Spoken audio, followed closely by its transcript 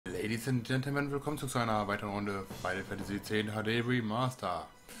Ladies and Gentlemen, willkommen zu einer weiteren Runde Final Fantasy X HD Remaster.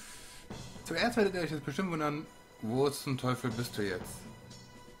 Zuerst werdet ihr euch jetzt bestimmt wundern, wo zum Teufel bist du jetzt?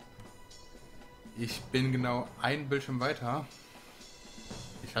 Ich bin genau ein Bildschirm weiter.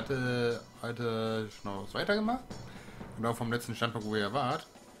 Ich hatte heute schon noch was weitergemacht, genau vom letzten Standpunkt, wo ihr wart.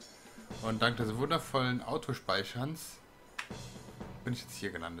 Und dank des wundervollen Autospeicherns bin ich jetzt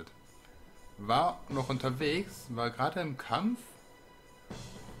hier gelandet. War noch unterwegs, war gerade im Kampf.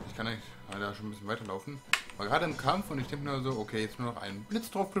 Ich kann eigentlich da schon ein bisschen weiterlaufen. War gerade im Kampf und ich denke nur so, okay, jetzt nur noch einen Blitz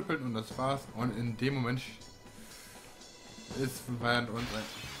drauf knüppeln und das war's. Und in dem Moment ist während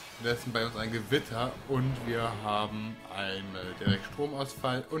bei uns ein Gewitter und wir haben einen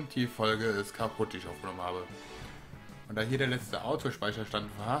Direktstromausfall und die Folge ist kaputt, die ich aufgenommen habe. Und da hier der letzte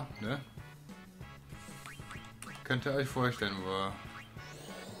Autospeicherstand war, ne, könnt ihr euch vorstellen,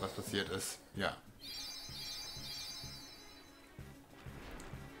 was passiert ist. Ja.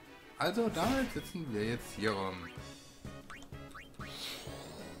 Also damit sitzen wir jetzt hier rum.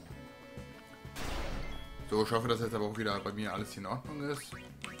 So, ich hoffe, dass jetzt aber auch wieder bei mir alles hier in Ordnung ist.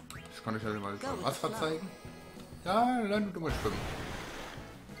 Ich kann euch halt mal das Wasser zeigen. Ja, dann du mal schwimmen.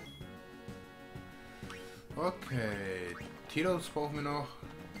 Okay, Tilos brauchen wir noch.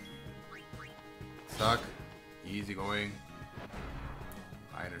 Zack, easy going.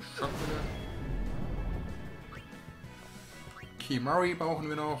 Eine Schottwelle. Kimari brauchen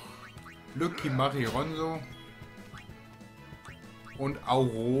wir noch. Lucky Mari Ronso. Und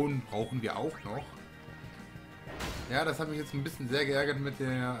Auron brauchen wir auch noch. Ja, das hat mich jetzt ein bisschen sehr geärgert mit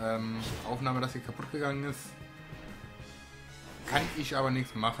der Aufnahme, dass sie kaputt gegangen ist. Kann ich aber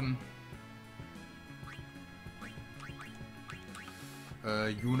nichts machen.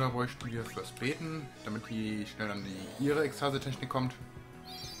 Juna bräuchten wir fürs Beten, damit die schnell an ihre Ekstase-Technik kommt.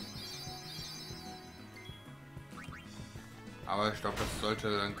 Aber ich glaube, das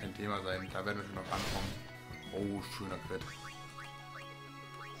sollte dann kein Thema sein. Da werden wir schon noch ankommen. Oh, schöner Crit.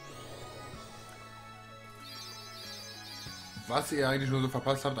 Was ihr eigentlich nur so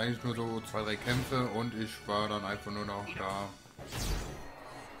verpasst habt, eigentlich nur so 2-3 Kämpfe und ich war dann einfach nur noch da.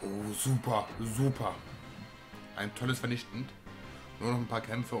 Oh, super, super. Ein tolles Vernichtend. Nur noch ein paar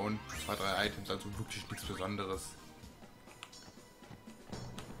Kämpfe und 2-3 Items, also wirklich nichts Besonderes.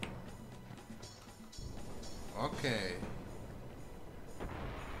 Okay.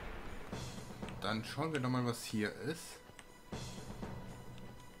 Dann schauen wir doch mal, was hier ist.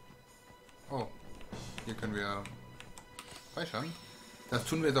 Oh, hier können wir speichern. Das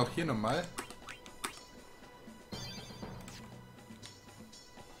tun wir jetzt auch hier nochmal.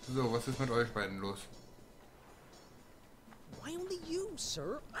 So, was ist mit euch beiden los? Why only you,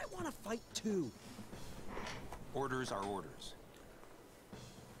 sir? I want to fight too. Orders are orders.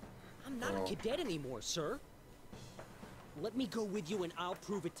 I'm not a cadet anymore, sir. Let me go with you and I'll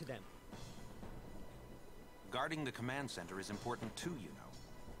prove it to them. Guarding the command center is important too, you know.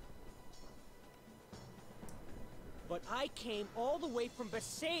 But I came all the way from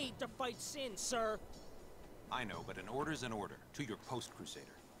Besaid to fight Sin, sir. I know, but an order's an order. To your post,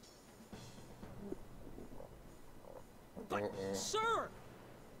 Crusader. But, sir!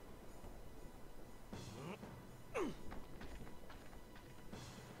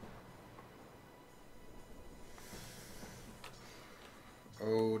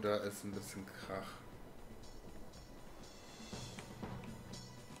 Oh, da ist ein bisschen Krach.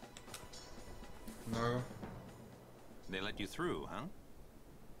 No. They let you through, huh?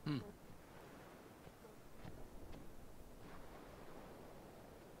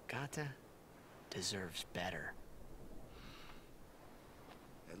 Gata deserves better.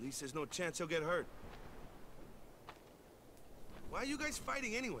 At least there's no chance he'll get hurt. Why are you guys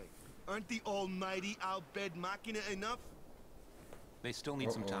fighting anyway? Aren't the almighty Al-Bed Machina enough? They still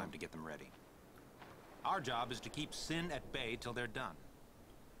need some time to get them ready. Our job is to keep Sin at bay till they're done.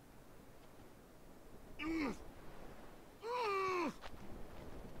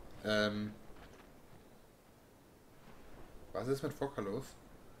 Was ist mit Fokker los?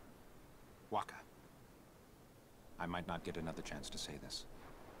 Waka. I might not get another chance to say this.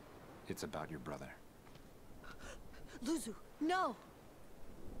 It's about your brother. Luzu, no!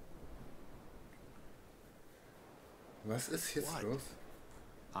 Was ist jetzt los?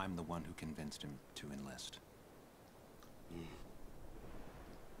 I'm the one who convinced him to enlist.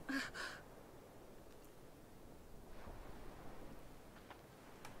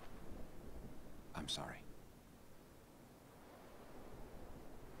 I'm sorry.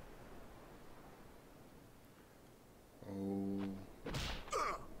 Oh.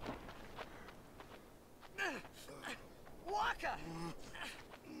 Waka!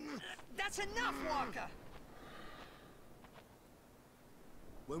 That's enough, Waka!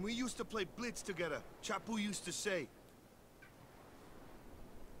 When we used to play Blitz together, Chapu used to say,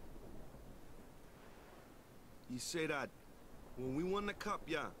 he say that when we won the cup,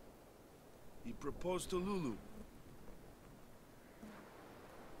 yeah, he proposed to Lulu.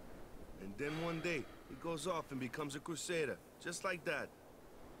 And then one day, he goes off and becomes a crusader, just like that.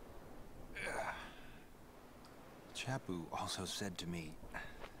 Chapu also said to me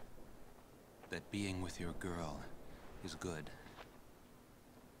that being with your girl is good.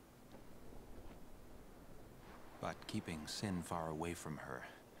 But keeping sin far away from her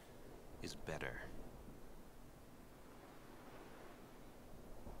is better.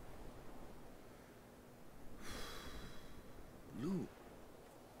 Lou,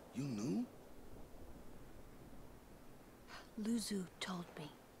 you knew? Luzu told me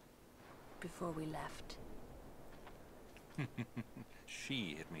before we left.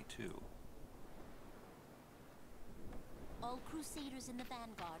 She hit me too. All Crusaders in the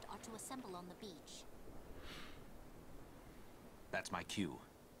Vanguard are to assemble on the beach. That's my cue.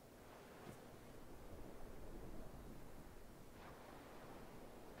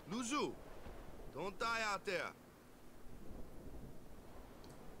 Luzu, don't die out there.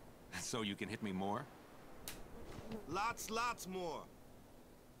 So you can hit me more? Lots more.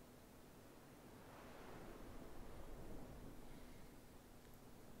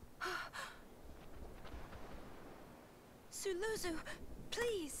 Sir Luzu,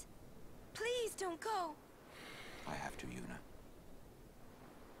 please! Please don't go! I have to, Yuna.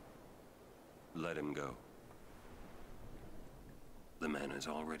 Let him go. The man has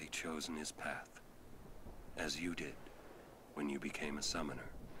already chosen his path, as you did when you became a summoner.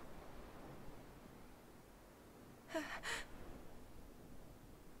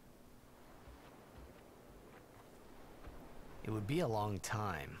 It would be a long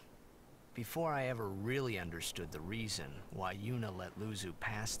time before I ever really understood the reason why Yuna let Luzu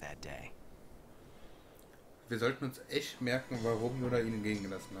pass that day. Wir sollten uns echt merken, warum Yuna ihn gehen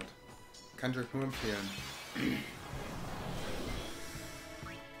gelassen hat. Kann ich euch nur empfehlen.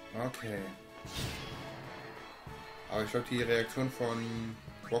 Okay. Aber ich glaube, die Reaktion von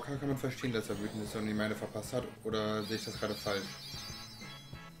Walker kann man verstehen, dass er wütend ist und die meine verpasst hat. Oder sehe ich das gerade falsch?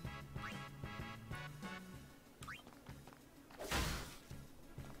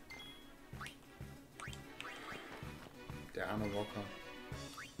 Der arme Walker.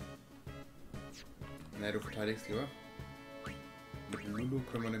 Ne, du verteidigst lieber. Mit Lulu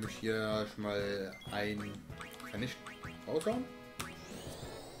können wir nämlich hier schon mal ein Vernicht raushauen.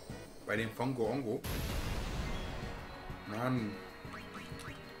 Bei dem Fongo Ongo. Mann.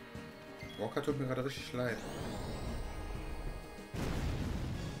 Walker tut mir gerade richtig leid.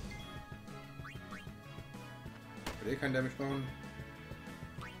 Kann der mich machen?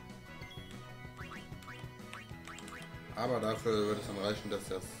 Aber dafür wird es dann reichen, dass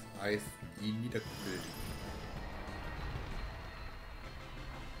das Eis ihn niederkühlt.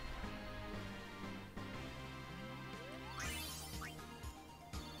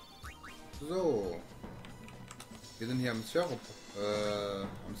 So. Wir sind hier am Sphäriden,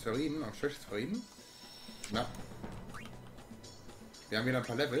 am Sphäriden. Na. Wir haben wieder ein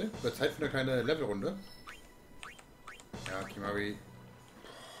paar Level. Wird Zeit für eine kleine Levelrunde. Ja, Kimari.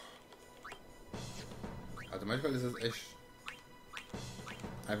 Also manchmal ist es echt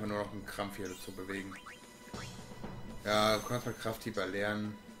einfach nur noch ein Krampf hier zu bewegen. Ja, du kannst mal Krafthieber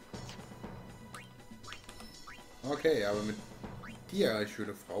lernen. Okay, aber mit dir,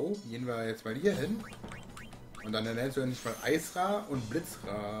 schöne Frau, gehen wir jetzt mal hier hin. Und dann nennst du ja nicht mal Eisra und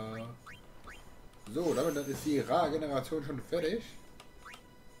Blitzra. So, damit ist die Ra-Generation schon fertig.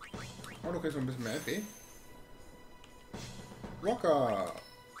 Oh, du kriegst noch ein bisschen mehr LP. Rocker!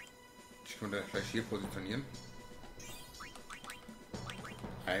 Ich kann da gleich hier positionieren.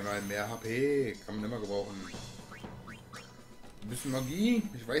 Einmal mehr HP. Kann man immer gebrauchen. Ein bisschen Magie.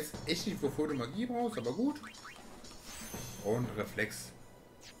 Ich weiß echt nicht, wofür du Magie brauchst, aber gut. Und Reflex.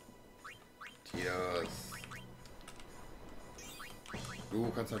 Tiers. Du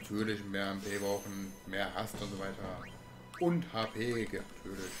kannst natürlich mehr MP brauchen, mehr Hast und so weiter. Und HP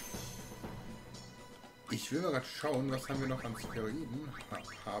natürlich. Ich will mal gerade schauen, was haben wir noch an Sphäriden?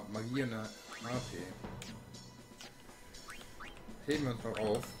 Magie und HP. Heben wir uns mal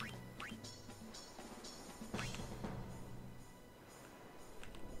auf.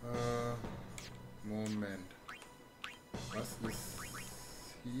 Moment. Was ist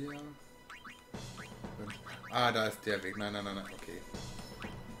hier? Ah, da ist der Weg. Nein, okay.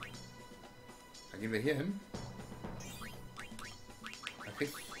 Dann gehen wir hier hin. Dann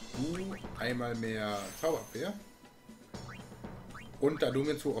kriegst du einmal mehr Zauberabwehr. Und da du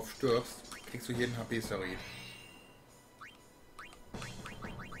mir zu oft stirbst, kriegst du jeden HP-Serie.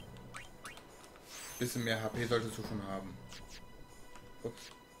 Bisschen mehr HP solltest du schon haben.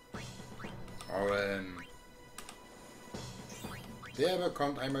 Ups. Daumen. Der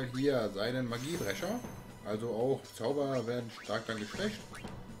bekommt einmal hier seinen Magiebrecher. Also auch Zauber werden stark dann geschwächt.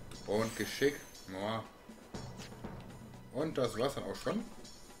 Und Geschick. Ja. Und das war's dann auch schon.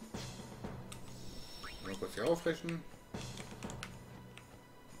 Mal kurz hier aufrechnen.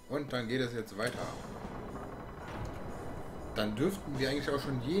 Und dann geht es jetzt weiter. Dann dürften wir eigentlich auch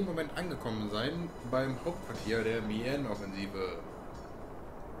schon jeden Moment angekommen sein beim Hauptquartier der Mien-Offensive.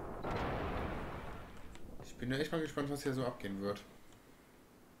 Ich bin ja echt mal gespannt, was hier so abgehen wird.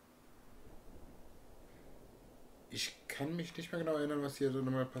 Ich kann mich nicht mehr genau erinnern, was hier so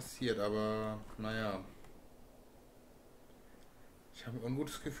nochmal passiert, aber naja. Ich habe ein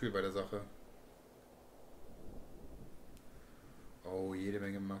ungutes Gefühl bei der Sache. Oh, jede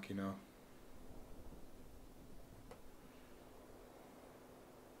Menge Machina.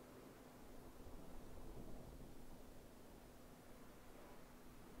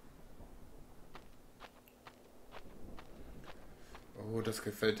 Oh, das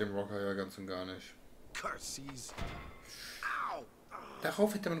gefällt dem Rocker ja ganz und gar nicht.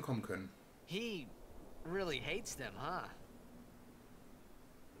 Darauf hätte man kommen können. He really hates them, huh?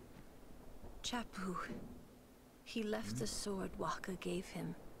 Chapu. He left the sword Waka gave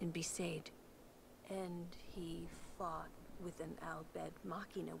him in Besaid. And he fought with an Al-Bed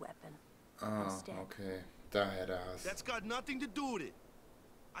Machina weapon. Instead. Okay. Daher der Hass. That's got nothing to do with it.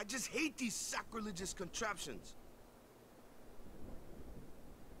 I just hate these sacrilegious contraptions.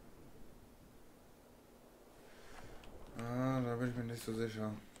 Da bin ich mir nicht so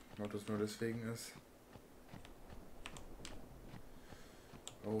sicher, ob das nur deswegen ist.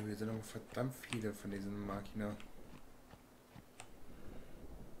 Oh, hier sind aber verdammt viele von diesen Machina.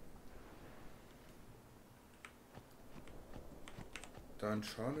 Dann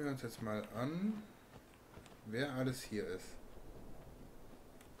schauen wir uns jetzt mal an, wer alles hier ist.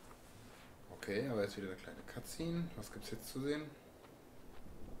 Okay, aber jetzt wieder eine kleine Cutscene. Was gibt's jetzt zu sehen?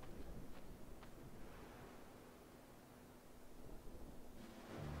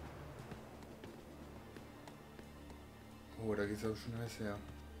 Oh, da geht's aber schon heiß her.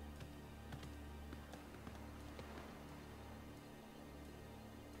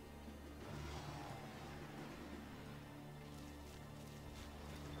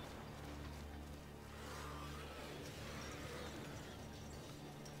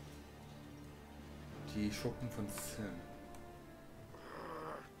 Die Schuppen von Sin.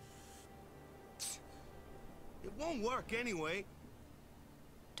 It won't work anyway.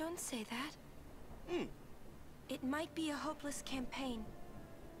 Don't say that. It might be a hopeless campaign,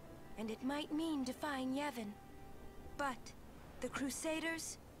 and it might mean defying Yevon. But the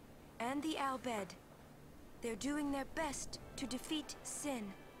Crusaders and the Al-Bed, they're doing their best to defeat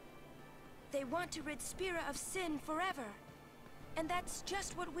Sin. They want to rid Spira of Sin forever. And that's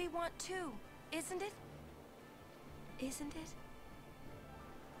just what we want too, isn't it? Isn't it?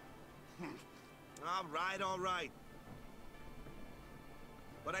 All right.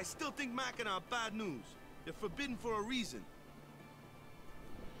 But I still think Machina are bad news. They're forbidden for a reason.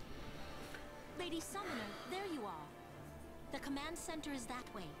 Lady Summoner, there you are. The command center is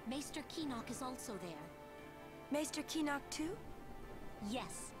that way. Maester Keenock is also there. Maester Keenock too?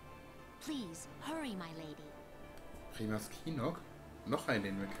 Yes. Please, hurry, my lady. Primas Keenock? Noch einen,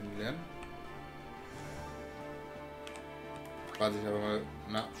 den wir kennenlernen. Was ich aber mal...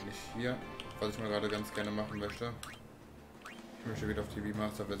 Na, nicht hier. Was ich mal gerade ganz gerne machen möchte. Ich möchte wieder auf die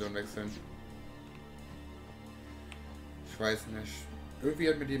Remaster-Version wechseln. Ich weiß nicht. Irgendwie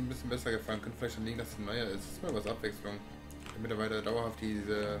hat mir die ein bisschen besser gefallen. Könnte vielleicht dann liegen, dass sie neuer ist. Das ist mal was Abwechslung. Ich habe mittlerweile dauerhaft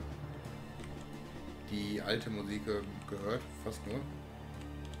die alte Musik gehört. Fast nur.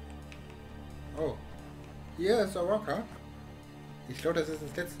 Oh. Hier ist der Rocker. Ich glaube, das ist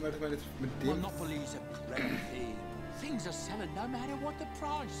das letzte Mal, dass man jetzt mit dem... Monopoly's a great thing. Things are selling no matter what the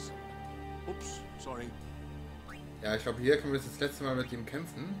price. Oops, sorry. Ja, ich glaube, hier können wir jetzt das letzte Mal mit ihm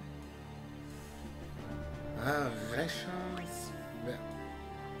kämpfen. Reschers...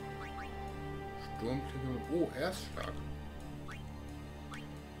 Sturmklinge... Oh, er ist stark.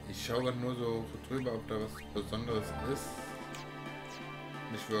 Ich schaue gerade nur so drüber, ob da was Besonderes ist.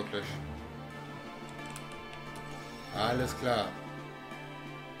 Nicht wirklich. Alles klar.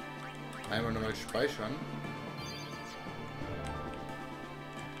 Einmal nochmal speichern.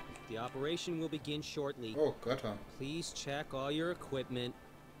 The operation will begin shortly. Oh, Götter. Please check all your equipment.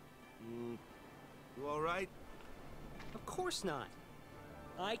 You all right? Of course not.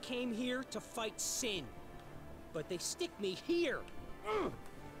 I came here to fight Sin, but they stick me here.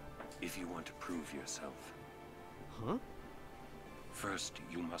 If you want to prove yourself. Huh? First,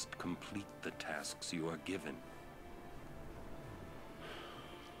 you must complete the tasks you are given.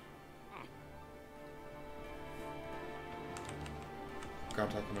 Gott,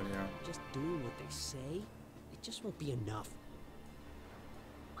 guck mal her. Just doing what they say, it just won't be enough.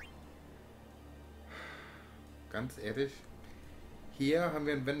 Ganz ehrlich, hier haben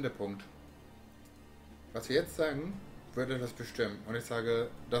wir einen Wendepunkt. Was wir jetzt sagen, würde das bestimmen. Und ich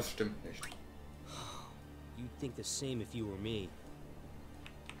sage, das stimmt nicht. You'd think the same if you were me.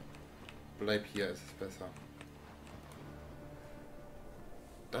 Bleib hier, ist es besser.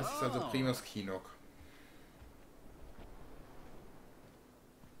 Das ist also Primus Kinok.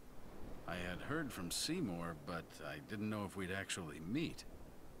 I had heard from Seymour, but I didn't know if we'd actually meet.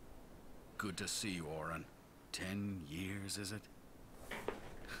 Good to see you, Oren. 10 years, is it?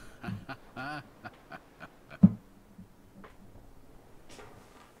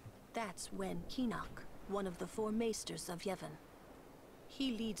 That's Wenn Kinok, one of the 4 maesters of Yevon.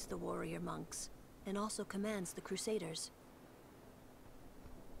 He leads the warrior monks, and also commands the Crusaders.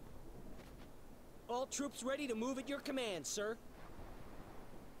 All troops ready to move at your command, sir.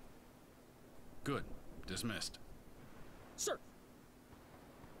 Good. Dismissed. Sir!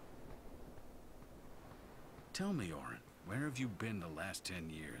 Tell me, Oren, where have you been the last 10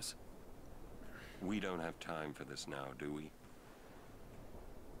 years? We don't have time for this now, do we?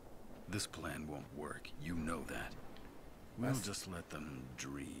 This plan won't work. You know that. We'll just let them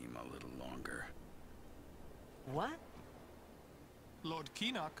dream a little longer. What? Lord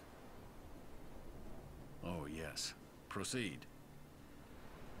Kinok. Oh, yes. Proceed.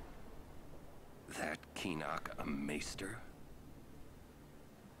 That Kinok a maester?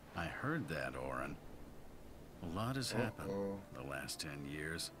 I heard that, Oren. A lot has happened the last 10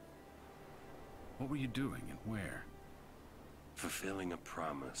 years. What were you doing and where? Fulfilling a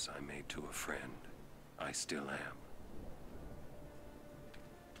promise I made to a friend. I still am.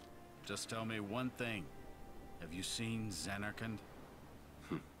 Just tell me one thing. Have you seen Zanarkand?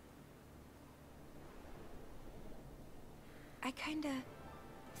 I kinda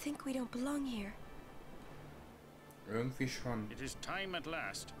think we don't belong here. Irgendwie schon. It is time at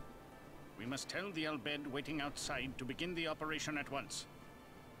last. We must tell the Albed waiting outside to begin the operation at once.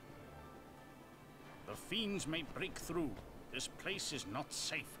 The fiends may break through. This place is not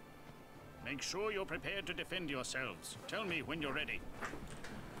safe. Make sure you're prepared to defend yourselves. Tell me when you're ready.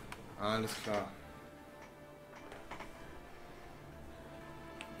 Alles klar.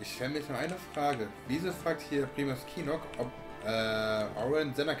 Ich stelle mich noch eine Frage. Wieso fragt hier Primus Kinok, ob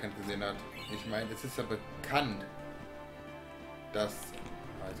Oren Zanarkand gesehen hat? Ich meine, es ist ja bekannt, dass...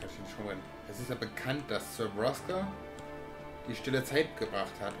 jetzt kann ich nicht schon rennen. Es ist ja bekannt, dass Sir Broska die stille Zeit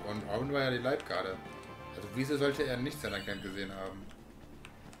gebracht hat und Oren war ja die Leibgarde. Also wieso sollte er nicht Zanarkand gesehen haben?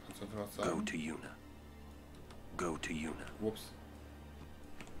 Kannst du uns was sagen? Go to Yuna. Go to Yuna. Ups.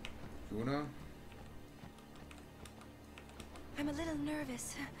 Yuna? I'm a little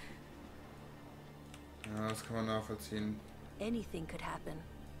nervous. Ja, das kann man nachvollziehen. Anything could happen.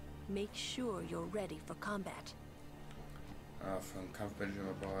 Make sure you're ready for combat. Ah, für einen Kampf bin ich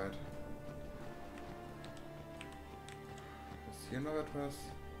immer bereit. Ist hier noch etwas?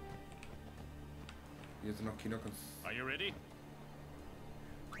 Hier sind noch Kinok und... Are you ready?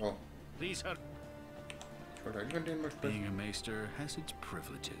 Oh. Please, sir. Ich wollte eigentlich mit denen mal sprechen. Being a maester has its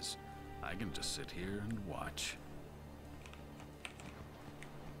privileges. I can just sit here and watch.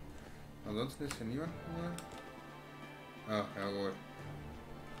 Ansonsten ist hier niemand mehr. Ah, ja gut.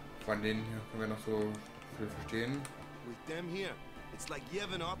 Von denen hier können wir noch so viel verstehen. With them here, it's like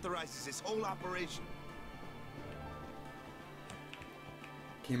Yevon authorizes this whole operation.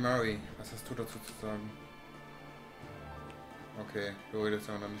 Kimari, was hast du dazu zu sagen? Okay, du redest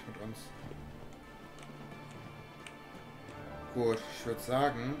aber noch nicht mit uns. Gut, ich würde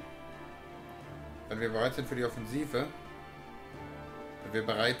sagen, wenn wir bereit sind für die Offensive, wenn wir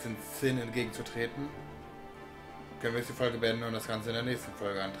bereit sind, Sin entgegenzutreten, können wir jetzt die Folge beenden und das Ganze in der nächsten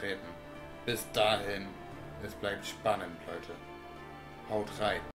Folge antreten. Bis dahin, es bleibt spannend, Leute. Haut rein.